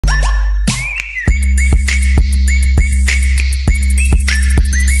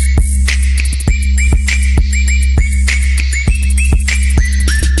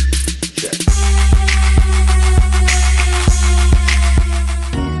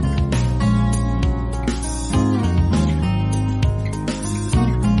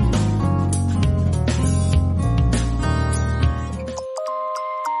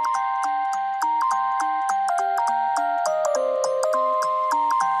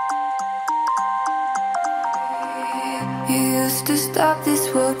You used to stop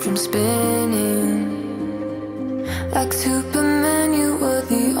this world from spinning. Like Superman, you were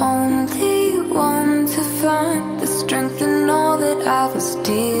the only one to find the strength in all that I was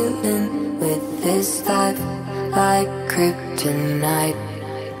dealing with this life, like kryptonite.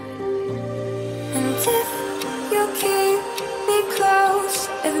 And if you keep me close,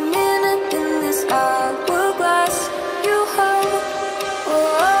 every minute in this hourglass you hold.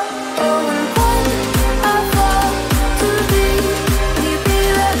 Oh, oh, oh, and when I fall to leave, will you be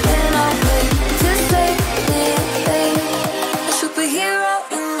there when I wake to save me? A superhero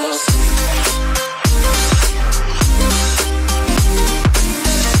in your sleep.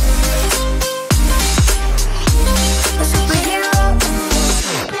 A superhero in your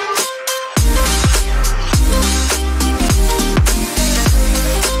sleep.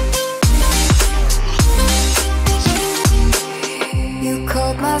 You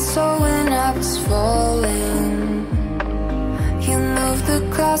called my soul when I was falling. You moved the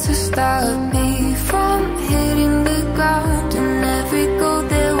clouds to stop me from hitting the ground. And every goal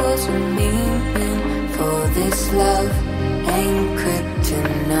there was a meaning. For this love ain't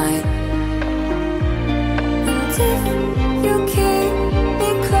kryptonite. And if you keep me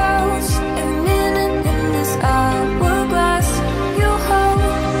close, every minute in this hourglass you hold.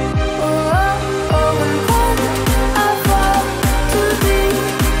 Oh, oh, oh, and when I fall to leave,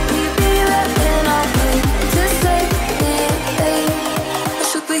 will you be there when I wake to save me? A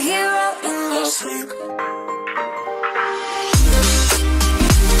superhero in your sleep.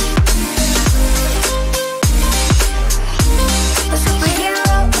 A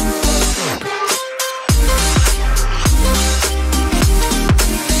superhero in your sleep.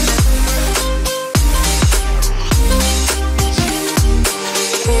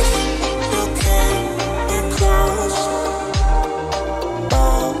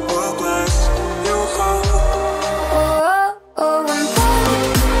 Oh, oh, oh, and when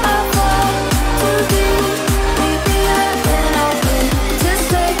I fall to leave, will you be there when I wake to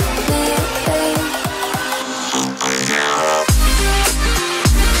save me?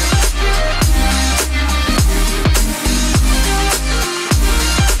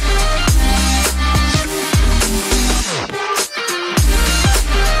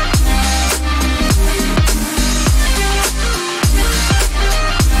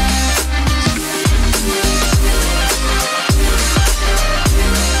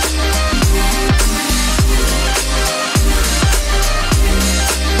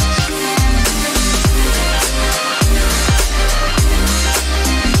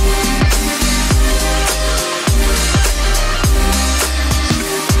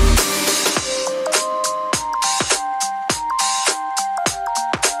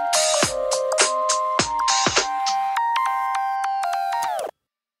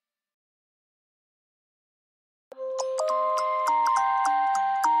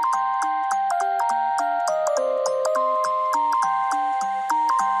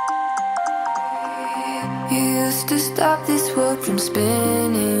 You used to stop this world from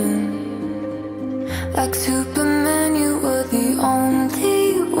spinning. Like Superman, you were the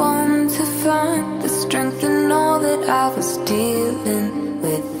only one to find the strength in all that I was dealing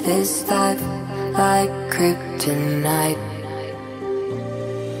with this life, like kryptonite.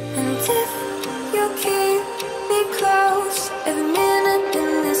 And if you keep me close, every minute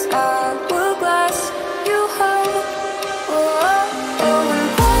in this hourglass you hold. Oh, oh, oh, and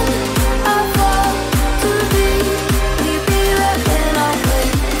when I fall to leave, will you be there when I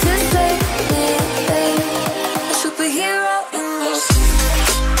wake to save me? A superhero in your sleep.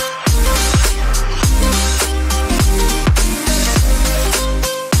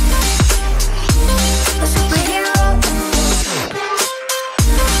 A superhero in your sleep.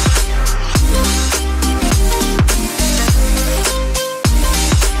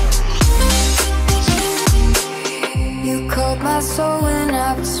 You called my soul when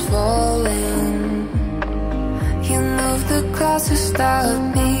I was falling. You moved the clouds to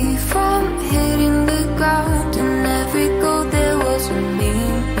stop me from hitting the ground. And every goal there was a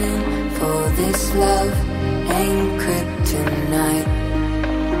meaning. For this love ain't kryptonite.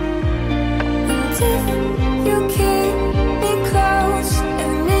 And if you keep me close,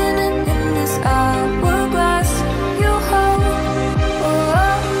 every minute in this hourglass you hold. Oh,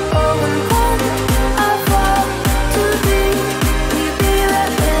 oh, oh, and when I fall to leave, will you be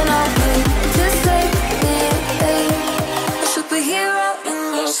there when I wake to save me? A superhero in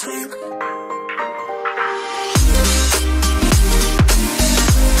your sleep.